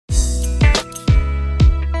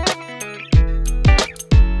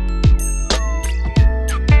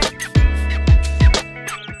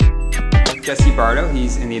Jesse Bardo.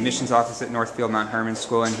 He's in the admissions office at Northfield Mount Hermon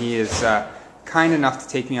School, and he is kind enough to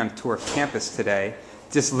take me on a tour of campus today.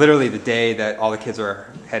 Just literally the day that all the kids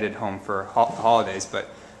are headed home for holidays, but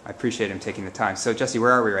I appreciate him taking the time. So Jesse,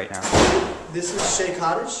 where are we right now? This is Shea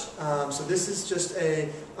Cottage. So this is just a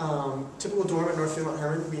typical dorm at Northfield Mount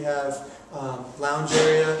Hermon. We have lounge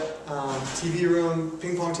area, TV room,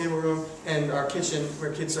 ping pong table room, and our kitchen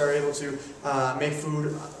where kids are able to make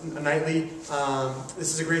food nightly.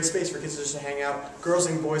 This is a great space for kids just to hang out. Girls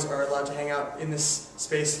and boys are allowed to hang out in this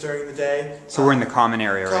space during the day. So we're in the common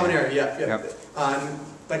area, right? Common area, yeah. Yep. And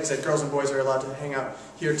like I said, girls and boys are allowed to hang out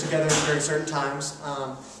here together during certain times.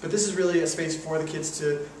 But this is really a space for the kids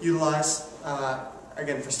to utilize,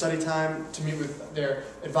 again, for study time, to meet with their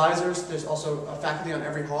advisors. There's also a faculty on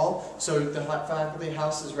every hall. So the faculty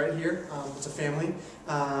house is right here. It's a family.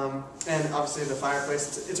 And obviously the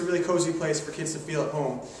fireplace. It's a really cozy place for kids to feel at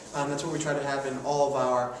home. That's what we try to have in all of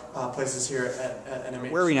our places here at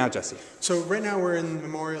NMH. Where are we now, Jesse? So right now we're in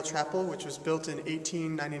Memorial Chapel, which was built in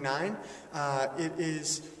 1899. It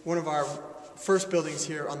is one of our first buildings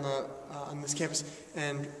here on this campus,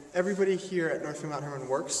 and everybody here at Northfield Mount Hermon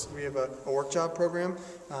works. We have a work job program,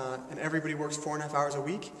 and everybody works 4.5 hours a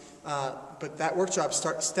week. But that work job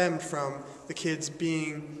stemmed from the kids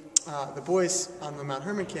being the boys on the Mount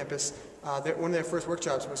Hermon campus. One of their first work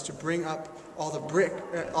jobs was to bring up all the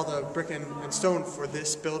brick and stone for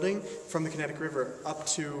this building from the Connecticut River up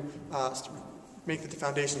to make the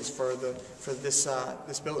foundations for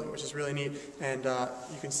this building, which is really neat. And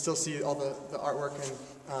you can still see all the artwork,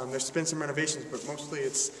 and there's been some renovations, but mostly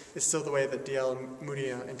it's still the way that D.L. Moody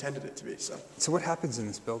intended it to be. So what happens in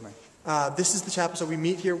this building? This is the chapel. So we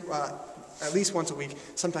meet here at least once a week,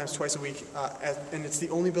 sometimes twice a week, and it's the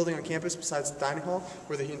only building on campus besides the dining hall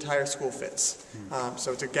where the entire school fits.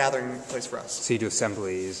 So it's a gathering place for us. So you do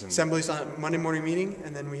assemblies? Assemblies on Monday morning meeting,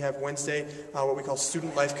 and then we have Wednesday what we call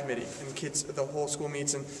Student Life Committee, and kids, the whole school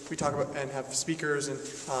meets, and we talk about and have speakers and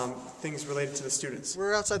things related to the students.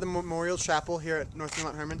 We're outside the Memorial Chapel here at Northfield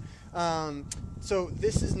Mount Hermon. So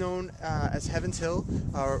this is known as Heaven's Hill,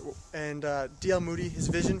 and D.L. Moody, his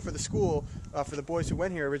vision for the school, for the boys who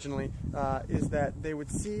went here originally, is that they would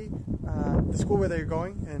see the school where they were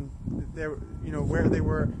going and where they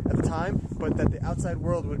were at the time, but that the outside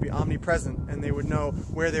world would be omnipresent and they would know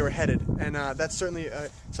where they were headed. And that's certainly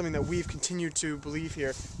something that we've continued to believe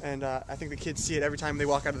here, and I think the kids see it every time they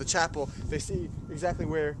walk out of the chapel. They see exactly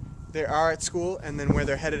where they are at school and then where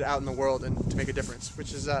they're headed out in the world and to make a difference,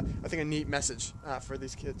 which is, I think, a neat message for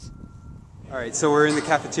these kids. All right, so we're in the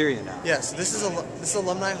cafeteria now. Yes, so this is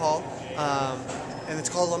Alumni Hall, and it's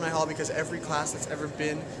called Alumni Hall because every class that's ever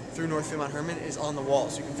been through Northfield Mount Hermon is on the wall,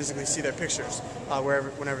 so you can physically see their pictures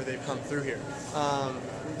whenever they've come through here.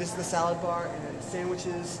 This is the salad bar and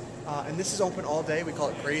sandwiches, and this is open all day. We call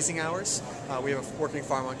it grazing hours. We have a working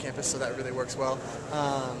farm on campus, so that really works well.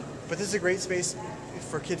 But this is a great space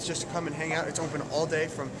for kids just to come and hang out. It's open all day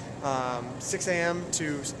from 6 a.m.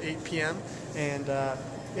 to 8 p.m. And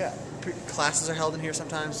yeah, classes are held in here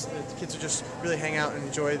sometimes. The kids are just really hang out and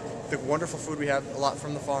enjoy the wonderful food we have, a lot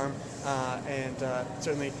from the farm, and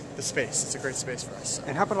certainly the space. It's a great space for us.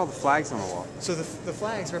 And how about all the flags on the wall? So the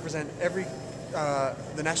flags represent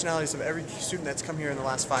the nationalities of every student that's come here in the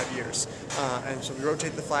last 5 years. And so we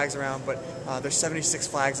rotate the flags around, but there's 76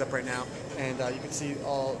 flags up right now, and you can see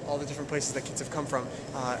all the different places that kids have come from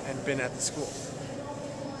and been at the school.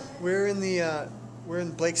 We're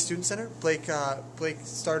in Blake's Student Center. Blake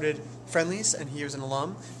started Friendlies, and he was an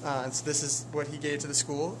alum, and so this is what he gave to the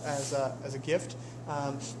school as a gift.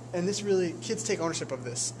 And this really, kids take ownership of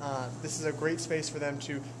this. This is a great space for them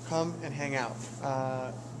to come and hang out.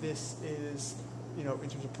 This is, in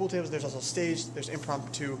terms of pool tables, there's also stage, there's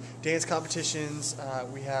impromptu dance competitions,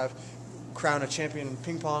 we have crown a champion in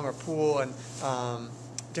ping pong or pool, and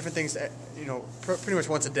different things, pretty much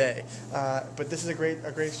once a day. But this is a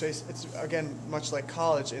great space. It's, again, much like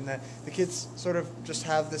college in that the kids sort of just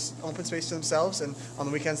have this open space to themselves, and on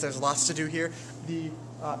the weekends there's lots to do here.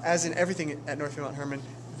 As in everything at Northfield Mount Hermon,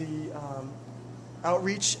 the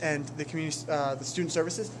outreach and the community, the student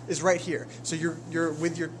services is right here. So you're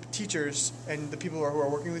with your teachers and the people who are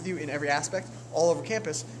working with you in every aspect all over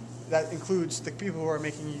campus. That includes the people who are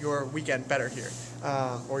making your weekend better here,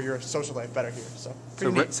 or your social life better here. So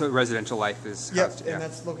residential life is housed, and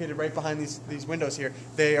that's located right behind these windows here.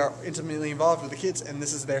 They are intimately involved with the kids, and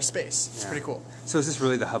this is their space. It's pretty cool. So is this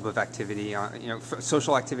really the hub of activity,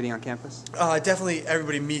 social activity on campus? Definitely,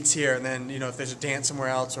 everybody meets here, and then if there's a dance somewhere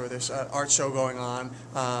else or there's an art show going on,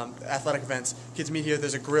 athletic events, kids meet here.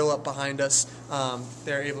 There's a grill up behind us.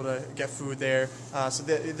 They're able to get food there. So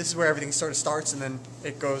this is where everything sort of starts, and then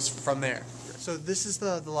it goes from there. So this is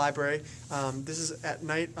the library. This is at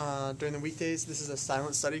night during the weekdays. This is a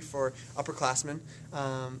silent study for upperclassmen.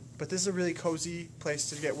 But this is a really cozy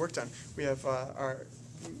place to get work done. We have our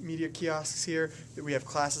media kiosks here. We have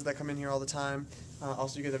classes that come in here all the time.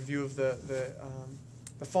 Also, you get a view of the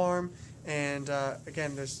farm. And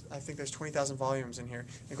again, I think there's 20,000 volumes in here.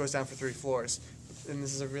 It goes down for 3 floors. And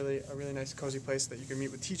this is a really nice, cozy place that you can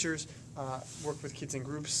meet with teachers, work with kids in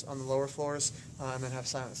groups on the lower floors, and then have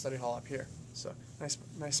silent study hall up here. So nice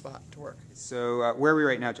spot to work. So where are we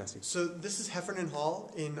right now, Jesse? So this is Heffernan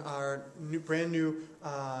Hall in our brand new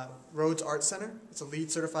Rhodes Art Center. It's a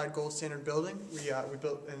LEED certified gold standard building. We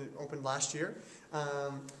built and it opened last year.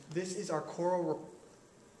 This is our choral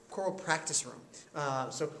practice room.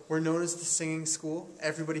 So we're known as the singing school.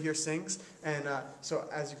 Everybody here sings, and so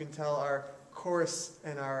as you can tell, our chorus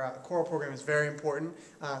and our choral program is very important.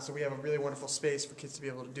 So we have a really wonderful space for kids to be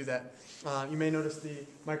able to do that. You may notice the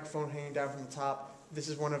microphone hanging down from the top. This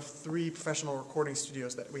is one of 3 professional recording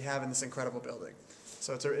studios that we have in this incredible building.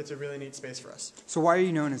 So it's a really neat space for us. So why are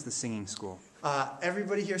you known as the singing school?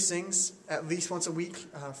 Everybody here sings at least once a week,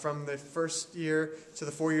 from the first year to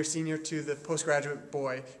the 4-year senior to the postgraduate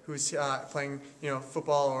boy who's playing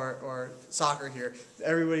football or soccer here.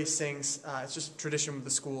 Everybody sings. It's just a tradition with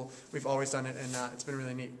the school. We've always done it, and it's been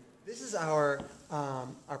really neat. This is our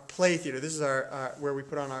play theater. This is our where we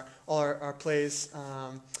put on all our plays.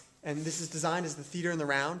 And this is designed as the theater in the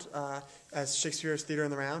round, as Shakespeare's theater in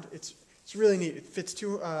the round. It's really neat. It fits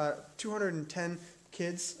 210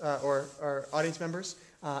 kids or audience members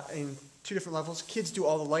in 2 different levels. Kids do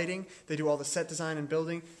all the lighting. They do all the set design and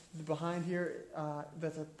building. Behind here,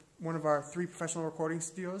 that's one of our 3 professional recording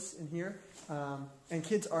studios in here. And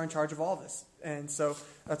kids are in charge of all this. And so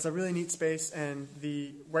that's a really neat space. And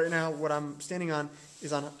right now what I'm standing on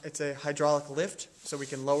is it's a hydraulic lift, so we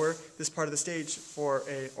can lower this part of the stage for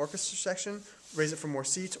a orchestra section, raise it for more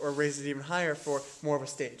seats, or raise it even higher for more of a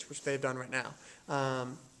stage, which they've done right now.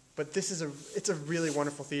 But this is it's a really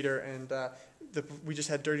wonderful theater, and we just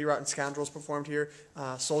had Dirty Rotten Scoundrels performed here,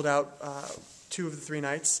 sold out 2 of the 3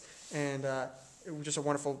 nights, and it was just a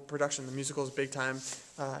wonderful production. The musical is big time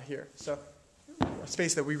here, so a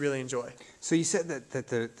space that we really enjoy. So you said that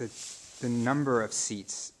the number of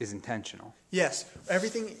seats is intentional. Yes,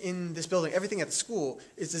 everything in this building, everything at the school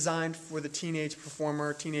is designed for the teenage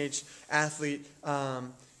performer, teenage athlete.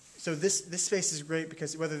 So this space is great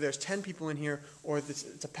because whether there's 10 people in here or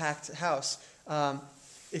it's a packed house,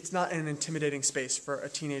 it's not an intimidating space for a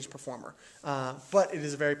teenage performer. But it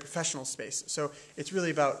is a very professional space. So it's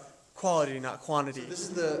really about quality, not quantity. So this is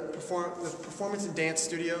the performance and dance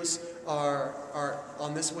studios are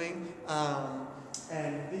on this wing.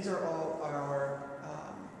 And these are all our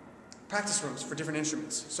practice rooms for different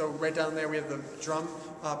instruments. So right down there we have the drum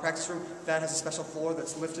practice room. That has a special floor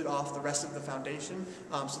that's lifted off the rest of the foundation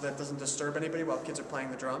so that it doesn't disturb anybody while kids are playing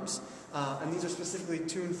the drums. And these are specifically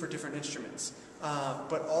tuned for different instruments.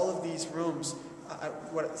 But all of these rooms,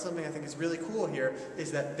 something I think is really cool here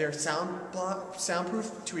is that they're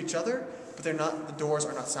soundproof to each other, but the doors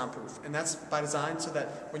are not soundproof. And that's by design so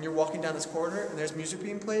that when you're walking down this corridor and there's music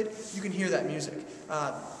being played, you can hear that music.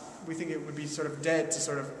 We think it would be sort of dead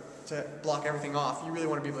to block everything off. You really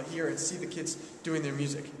want to be able to hear and see the kids doing their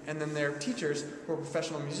music. And then their teachers, who are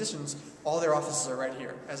professional musicians, all their offices are right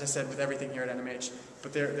here, as I said, with everything here at NMH.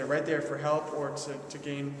 But they're right there for help or to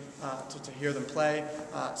gain, to hear them play.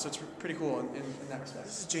 So it's pretty cool in that respect.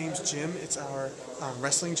 This is James' gym. It's our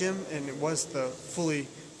wrestling gym, and it was the fully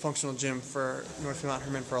functional gym for Northfield Mount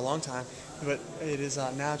Hermon for a long time. But it is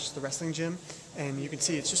now just the wrestling gym. And you can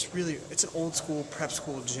see it's an old school prep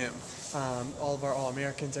school gym. All of our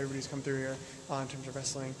All-Americans, everybody's come through here in terms of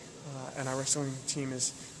wrestling, and our wrestling team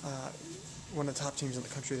is one of the top teams in the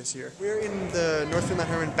country this year. We're in the Northfield Mount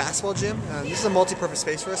Hermon basketball gym. This is a multi-purpose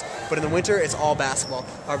space for us, but in the winter it's all basketball.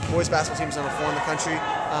 Our boys basketball team is number 4 in the country.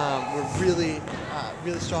 We're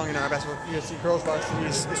really strong in our basketball. You see girls varsity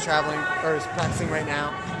is traveling or is practicing right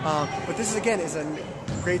now. But this is a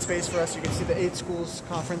great space for us. You can see the 8 schools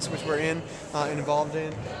conference, which we're in and involved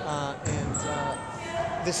in,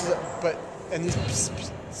 and these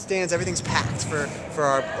stands, everything's packed for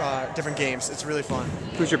our different games. It's really fun.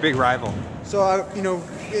 Who's your big rival? So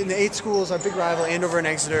in the 8 schools, our big rival, Andover and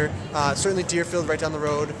Exeter, certainly Deerfield right down the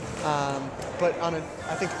road. But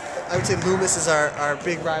I would say Loomis is our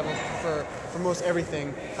big rival for most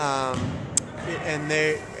everything. And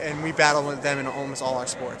we battle with them in almost all our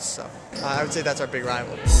sports. So I would say that's our big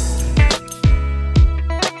rival.